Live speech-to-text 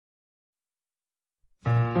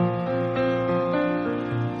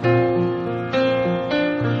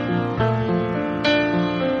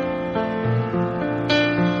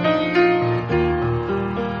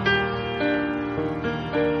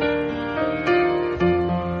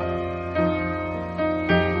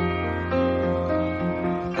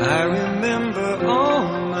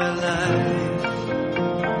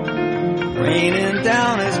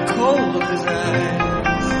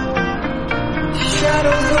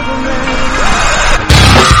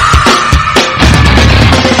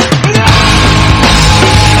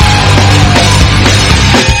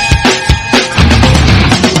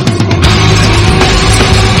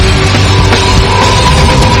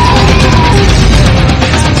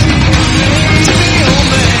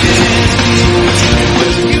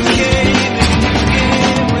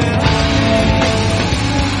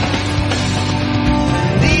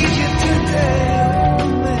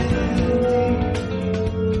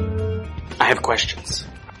have questions.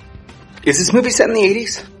 Is this movie set in the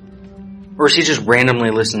 80s? Or is he just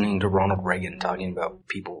randomly listening to Ronald Reagan talking about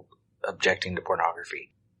people objecting to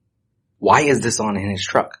pornography? Why is this on in his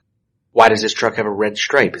truck? Why does his truck have a red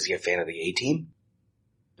stripe? Is he a fan of the A-Team?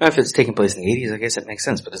 If it's taking place in the 80s, I guess that makes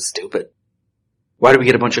sense, but it's stupid. Why do we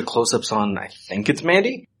get a bunch of close-ups on, I think it's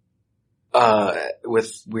Mandy?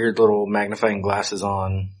 With weird little magnifying glasses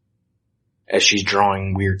on as she's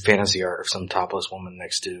drawing weird fantasy art of some topless woman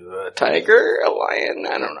next to a tiger, a lion,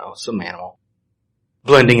 I don't know, some animal.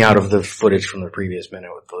 Blending out of the footage from the previous minute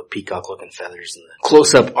with the peacock-looking feathers and the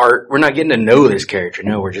close-up art. We're not getting to know this character.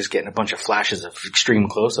 No, we're just getting a bunch of flashes of extreme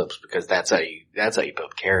close-ups because that's how you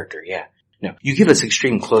build character, yeah. No, you give us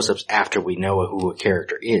extreme close-ups after we know who a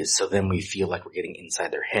character is, so then we feel like we're getting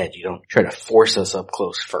inside their head. You don't try to force us up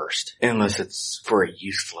close first, unless it's for a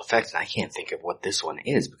useful effect, and I can't think of what this one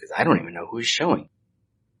is, because I don't even know who he's showing.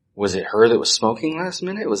 Was it her that was smoking last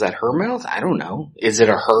minute? Was that her mouth? I don't know. Is it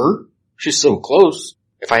a her? She's so close.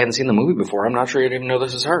 If I hadn't seen the movie before, I'm not sure I'd even know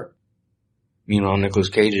this is her. Meanwhile, Nicolas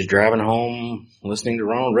Cage is driving home, listening to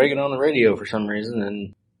Ronald Reagan on the radio for some reason,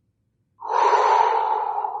 and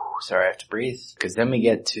sorry, I have to breathe. Because then we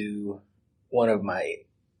get to one of my...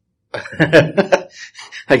 I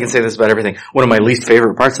can say this about everything. One of my least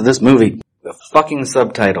favorite parts of this movie. The fucking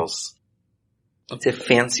subtitles. It's a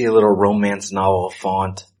fancy little romance novel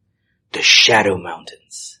font. The Shadow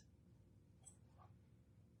Mountains.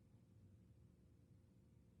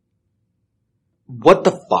 What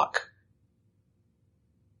the fuck?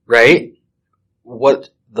 Right? What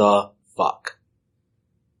the fuck?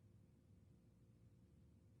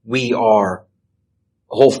 We are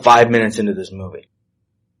a whole 5 minutes into this movie.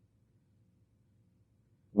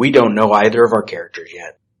 We don't know either of our characters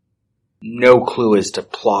yet. No clue as to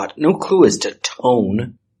plot. No clue as to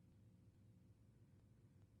tone.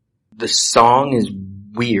 The song is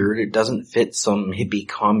weird. It doesn't fit some hippie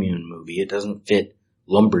commune movie. It doesn't fit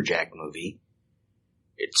lumberjack movie.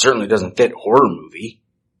 It certainly doesn't fit horror movie.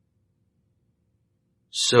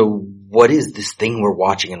 So what is this thing we're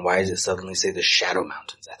watching and why does it suddenly say the Shadow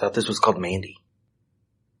Mountains? I thought this was called Mandy.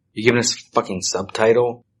 You're giving us a fucking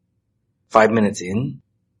subtitle 5 minutes in?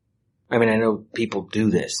 I mean, I know people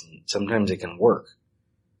do this and sometimes it can work.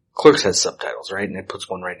 Clerks has subtitles, right? And it puts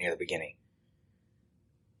one right near the beginning.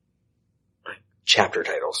 Chapter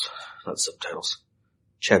titles, not subtitles.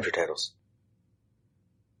 Chapter titles.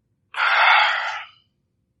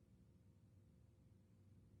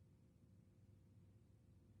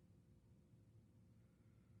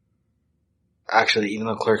 Actually, even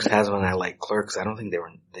though Clerks has one, I like Clerks. I don't think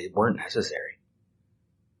they weren't necessary.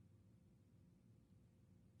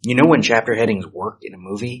 You know when chapter headings work in a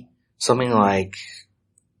movie? Something like,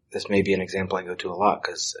 this may be an example I go to a lot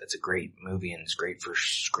because it's a great movie and it's great for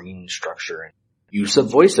screen structure and use of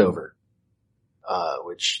voiceover.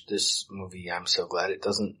 Which this movie, I'm so glad it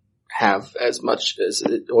doesn't have as much as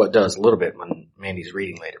it does a little bit when Mandy's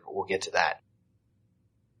reading later, but we'll get to that.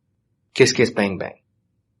 Kiss Kiss Bang Bang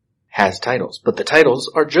has titles, but the titles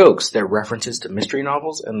are jokes. They're references to mystery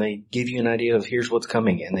novels, and they give you an idea of here's what's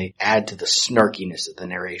coming, and they add to the snarkiness of the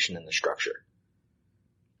narration and the structure.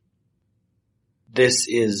 This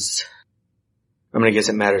is, I'm gonna guess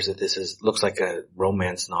it matters that looks like a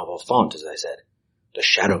romance novel font, as I said. The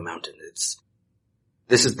Shadow Mountain.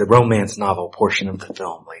 This is the romance novel portion of the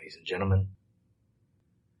film, ladies and gentlemen.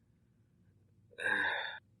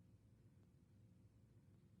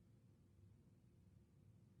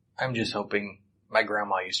 I'm just hoping, my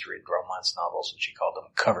grandma used to read romance novels and she called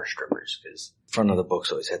them cover strippers because the front of the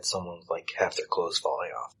books always had someone with like half their clothes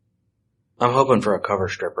falling off. I'm hoping for a cover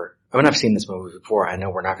stripper. I mean, I've seen this movie before. I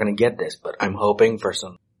know we're not going to get this, but I'm hoping for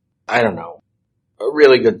some, I don't know, a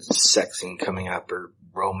really good sex scene coming up or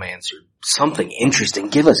romance or something interesting.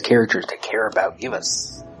 Give us characters to care about. Give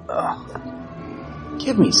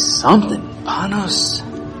me something, Panos.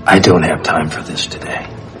 I don't have time for this today.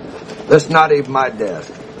 That's not even my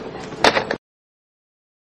desk.